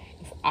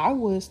 If I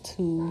was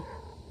to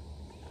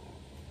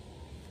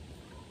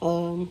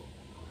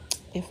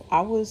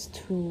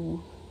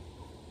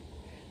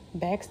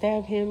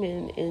backstab him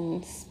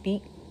and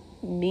speak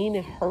mean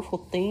and hurtful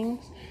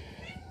things,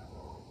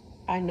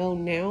 I know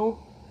now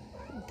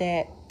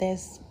that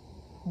that's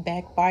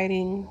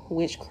backbiting,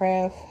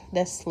 witchcraft,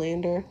 that's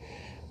slander,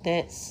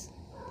 that's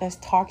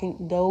talking.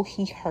 Though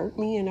he hurt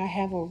me, and I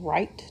have a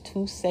right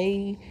to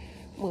say,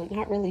 well,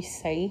 not really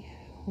say,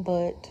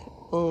 but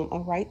a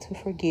right to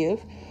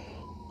forgive.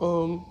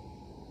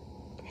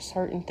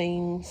 Certain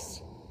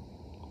things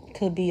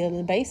could be on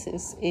the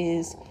basis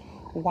is,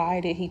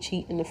 why did he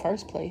cheat in the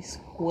first place?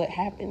 What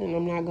happened? And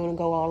I'm not going to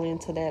go all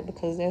into that,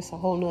 because that's a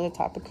whole nother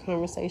topic of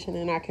conversation,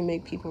 and I can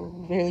make people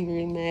really,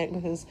 really mad,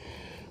 because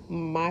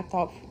my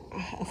thought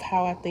of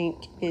how I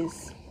think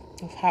is,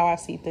 of how I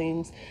see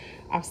things,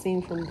 I've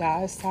seen from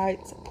guys'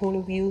 sides point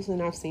of views,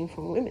 and I've seen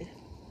from women.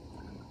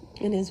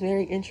 And it's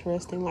very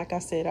interesting. Like I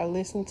said, I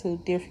listened to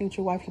Dear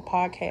Future Wifey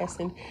podcast,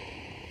 and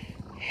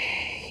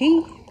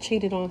he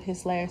cheated on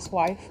his last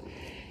wife,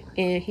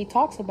 and he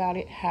talks about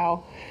it,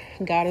 how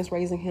God is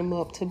raising him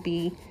up to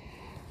be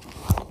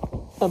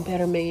a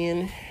better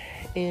man,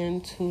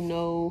 and to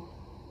know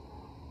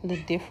the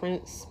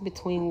difference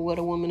between what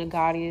a woman of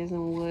God is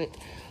and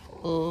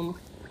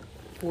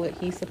what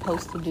he's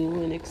supposed to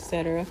do, and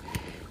etc.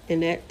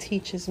 And that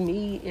teaches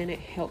me, and it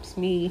helps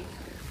me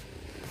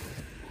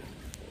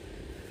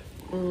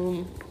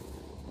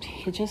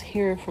just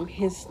hear from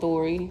his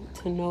story,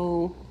 to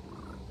know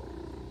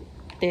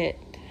that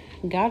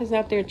God is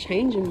out there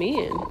changing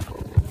men.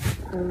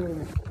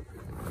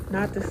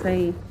 Not to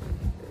say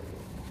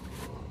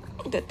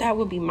that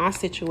would be my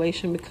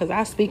situation, because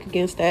I speak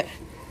against that.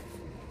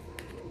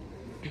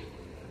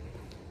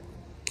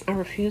 I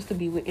refuse to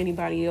be with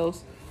anybody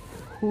else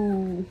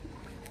who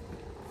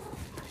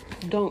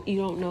you don't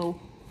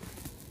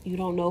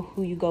know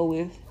who you go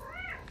with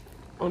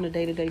on a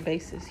day-to-day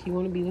basis. You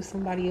want to be with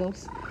somebody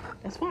else,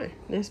 that's fine.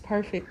 That's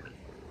perfect.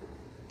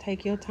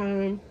 Take your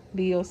time,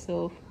 be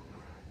yourself,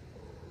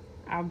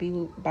 I'll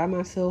be by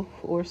myself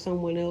or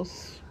someone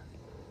else,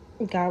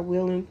 God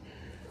willing,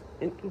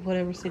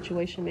 whatever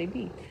situation may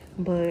be.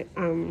 But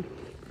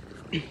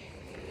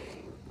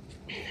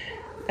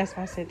that's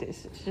why I said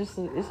this. It's just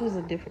this is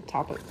a different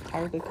topic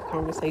of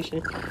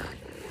conversation.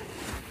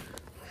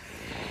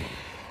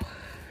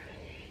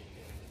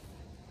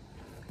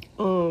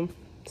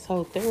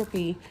 So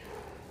therapy,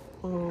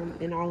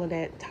 and all of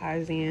that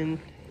ties in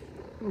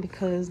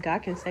because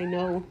God can say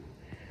no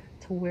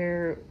to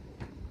where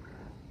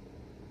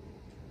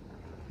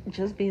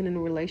just being in a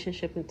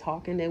relationship and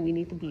talking that we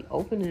need to be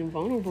open and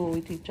vulnerable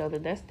with each other.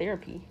 That's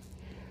therapy.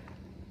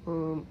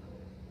 Sorry,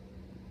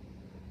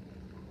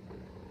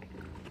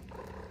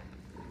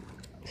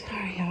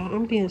 y'all.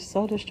 I'm being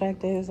so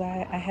distracted as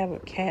I have a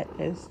cat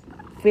that's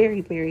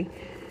very, very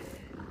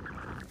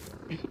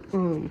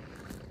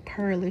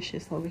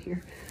purlicious over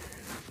here.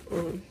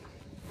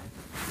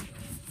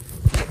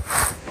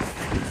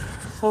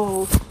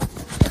 So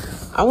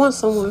I want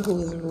someone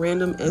who is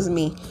random as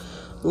me.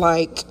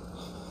 Like,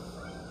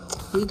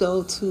 we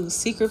go to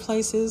secret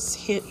places,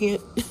 hint,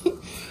 hint.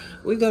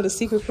 We go to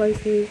secret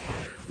places,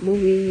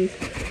 movies,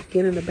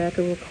 get in the back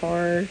of a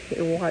car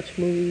and watch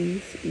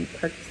movies, eat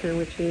turkey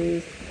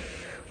sandwiches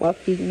while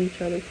feeding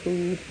each other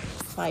food.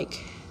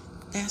 Like,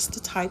 that's the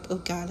type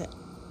of guy that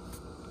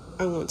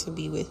I want to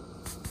be with.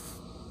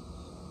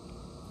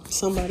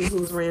 Somebody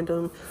who's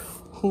random,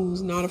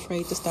 who's not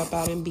afraid to step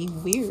out and be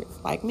weird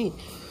like me.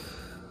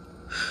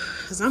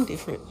 Because I'm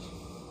different,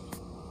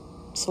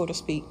 so to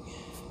speak.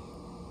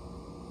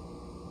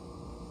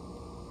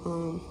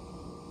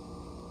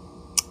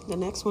 The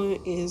next one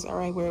is, all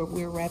right,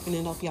 we're wrapping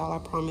it up, y'all. I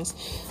promise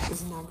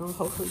this is not going to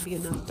hopefully be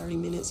enough 30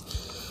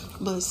 minutes.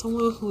 But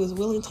someone who is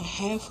willing to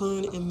have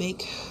fun and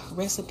make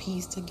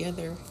recipes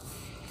together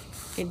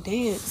and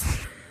dance.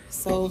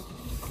 So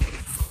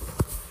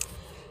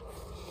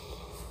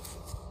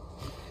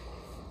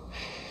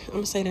I'm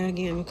going to say that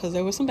again because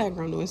there were some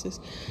background noises.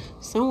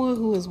 Someone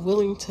who is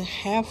willing to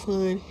have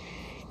fun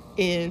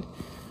and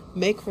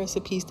make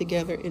recipes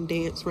together and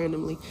dance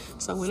randomly.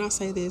 So when I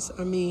say this,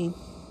 I mean,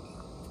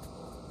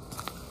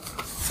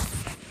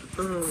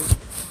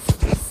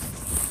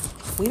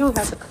 we don't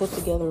have to cook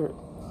together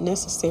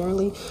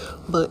necessarily,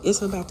 but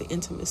it's about the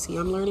intimacy.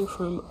 I'm learning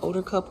from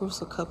older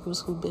couples or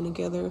couples who've been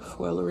together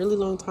for a really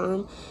long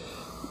time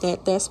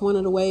that's one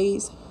of the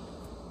ways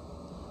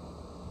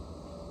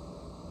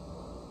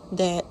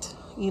that,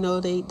 you know,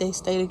 they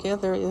stay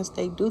together is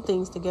they do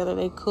things together.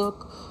 They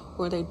cook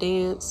or they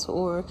dance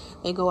or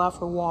they go out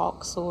for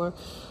walks, or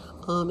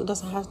it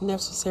doesn't have to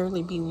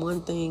necessarily be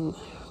one thing,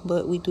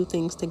 but we do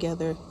things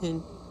together.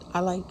 And I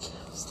like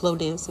slow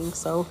dancing,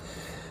 so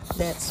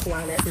that's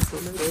why that is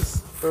on the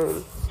list.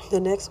 The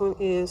next one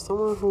is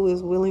someone who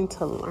is willing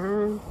to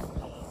learn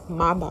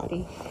my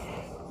body.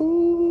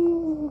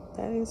 Ooh,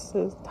 that is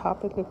a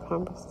topic of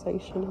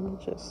conversation. I'm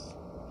just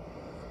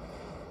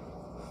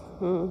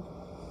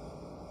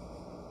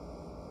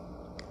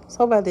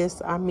So by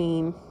this I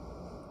mean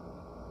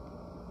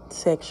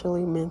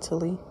sexually,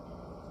 mentally,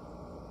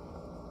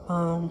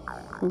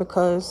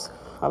 because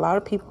a lot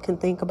of people can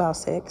think about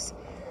sex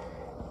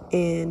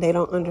and they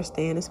don't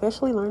understand,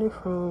 especially learning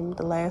from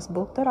the last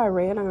book that I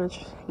read. If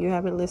you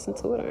haven't listened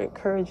to it, I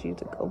encourage you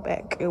to go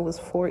back. It was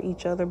For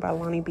Each Other by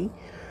Lonnie B.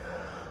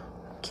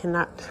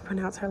 Cannot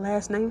pronounce her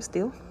last name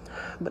still,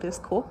 but it's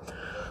cool.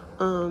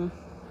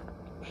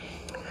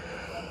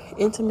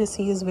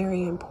 Intimacy is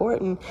very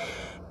important,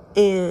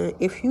 and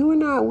if you are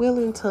not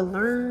willing to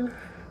learn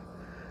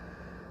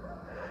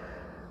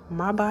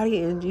my body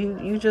and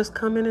you just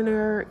come in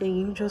there and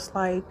you just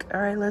like,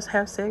 all right, let's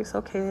have sex,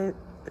 okay,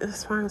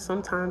 it's fine.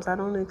 Sometimes I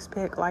don't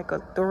expect like a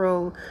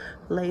thorough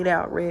laid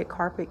out red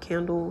carpet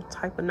candle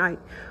type of night,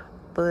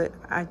 but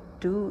I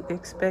do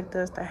expect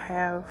us to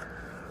have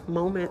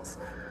moments,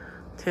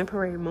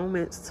 temporary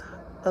moments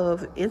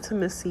of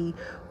intimacy,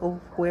 of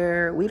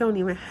where we don't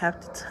even have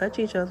to touch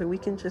each other. We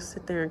can just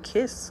sit there and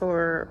kiss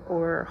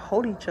or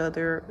hold each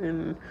other,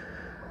 and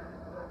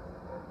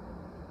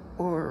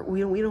or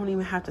we don't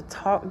even have to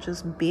talk.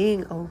 Just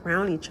being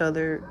around each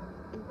other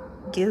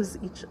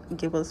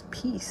give us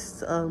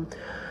peace. I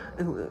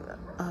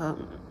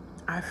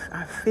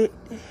fit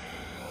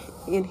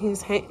in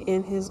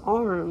his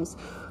arms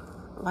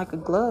like a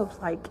glove,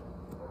 like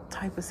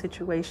type of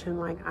situation.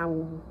 Like, I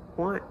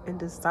want and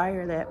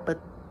desire that, but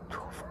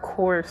of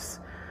course,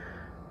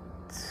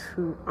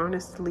 to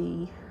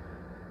honestly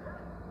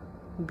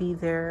be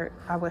there,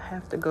 I would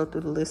have to go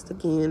through the list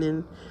again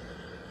and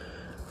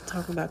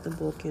talk about the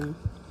book. And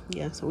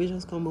yeah, so we're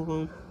just gonna move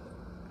on.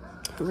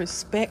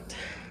 Respect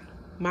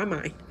my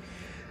mind.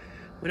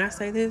 When I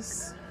say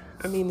this,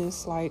 I mean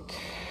it's like,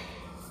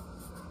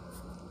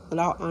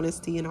 without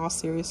honesty and all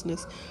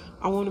seriousness,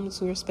 I want them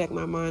to respect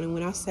my mind. And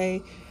when I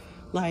say,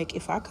 like,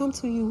 if I come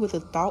to you with a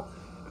thought,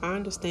 I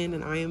understand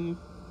that I am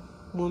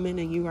woman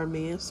and you are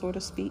man, so to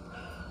speak,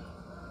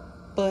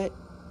 but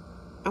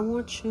I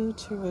want you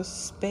to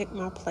respect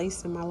my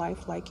place in my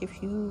life. Like,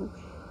 if you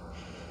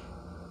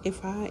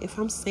if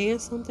I'm saying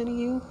something to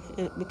you,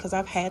 because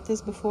I've had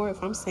this before,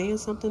 if I'm saying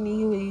something to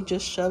you and you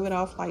just shove it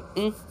off like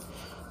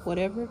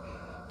whatever,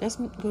 that's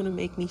going to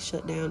make me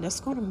shut down. That's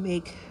going to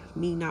make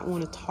me not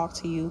want to talk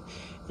to you.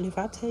 And if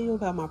I tell you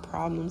about my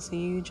problems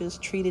and you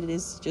just treat it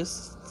as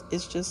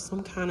it's just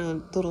some kind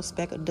of little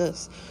speck of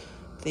dust,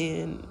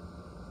 then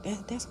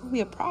that's going to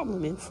be a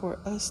problem. And for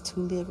us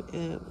to live,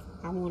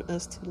 I want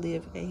us to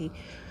live a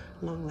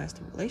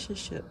long-lasting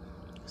relationship.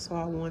 So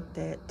I want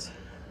that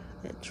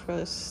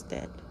trust,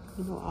 that,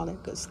 all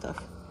that good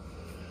stuff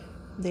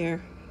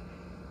there.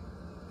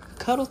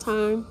 Cuddle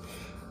time,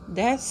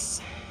 that's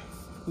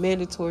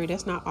mandatory.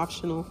 That's not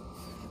optional.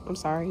 I'm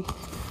sorry.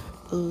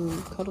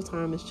 Cuddle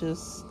time is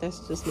just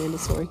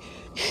mandatory.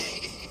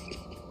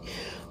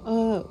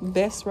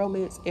 Best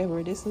romance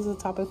ever. This is a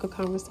topic of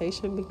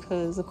conversation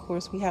because, of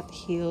course, we have to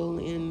heal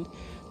and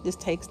this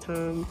takes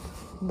time.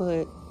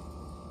 But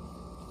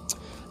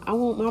I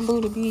want my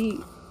boo to be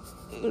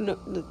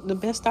the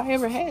best I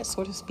ever had,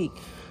 so to speak.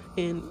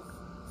 And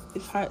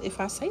if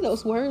I say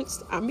those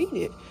words, I mean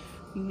it,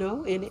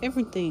 and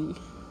everything.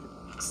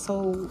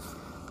 So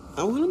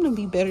I want him to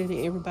be better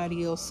than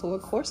everybody else. So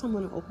of course I'm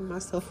going to open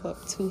myself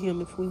up to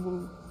him if we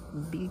will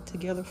be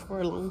together for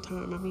a long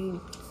time. I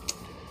mean,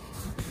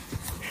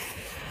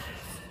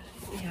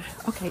 yeah.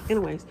 Okay.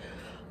 Anyways,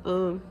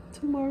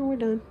 tomorrow we're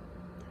done.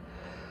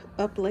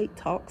 Up late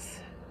talks,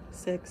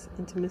 sex,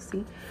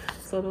 intimacy.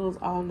 So those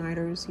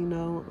all-nighters,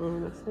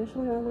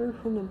 especially I learned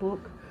from the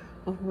book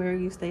of where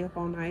you stay up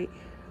all night,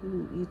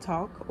 you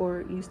talk,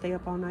 or you stay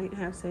up all night and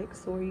have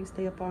sex, or you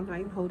stay up all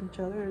night and hold each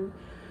other, and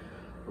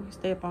or you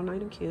stay up all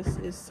night and kiss.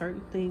 Is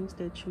certain things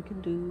that you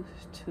can do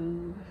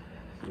to,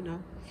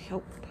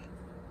 help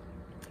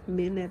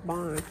mend that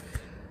bond,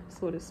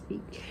 so to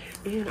speak.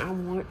 And I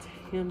want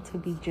him to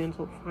be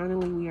gentle.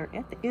 Finally, we are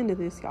at the end of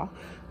this, y'all.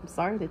 I'm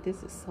sorry that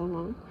this is so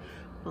long.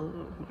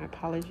 My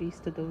apologies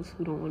to those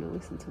who don't want to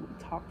listen to me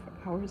talk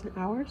for hours and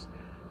hours.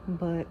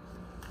 But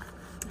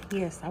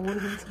yes, I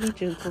want him to be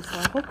gentle. So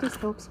I hope this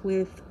helps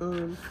with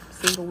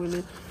single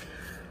women.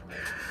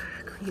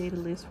 Create a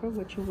list for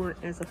what you want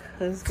as a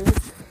husband.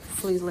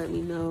 Please let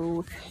me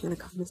know in the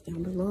comments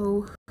down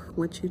below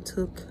what you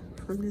took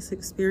from this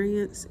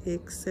experience,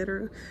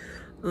 etc.,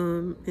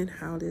 and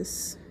how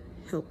this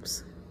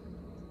helps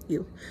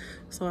you.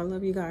 So I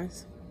love you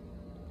guys.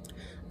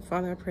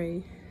 Father, I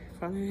pray,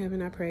 Father in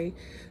heaven, I pray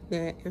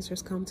that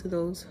answers come to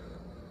those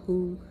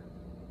who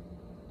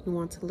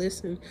want to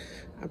listen.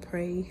 I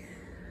pray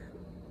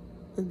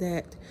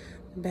that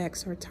the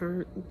backs are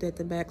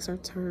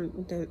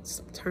turned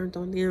that's turned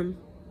on them,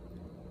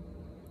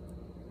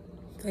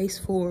 face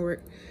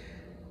forward,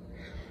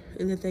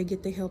 and that they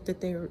get the help that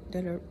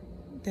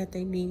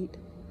they need,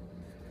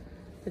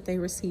 that they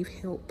receive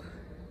help.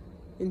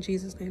 In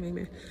Jesus' name,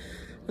 amen.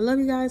 I love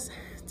you guys.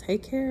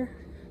 Take care.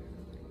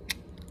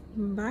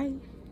 Bye.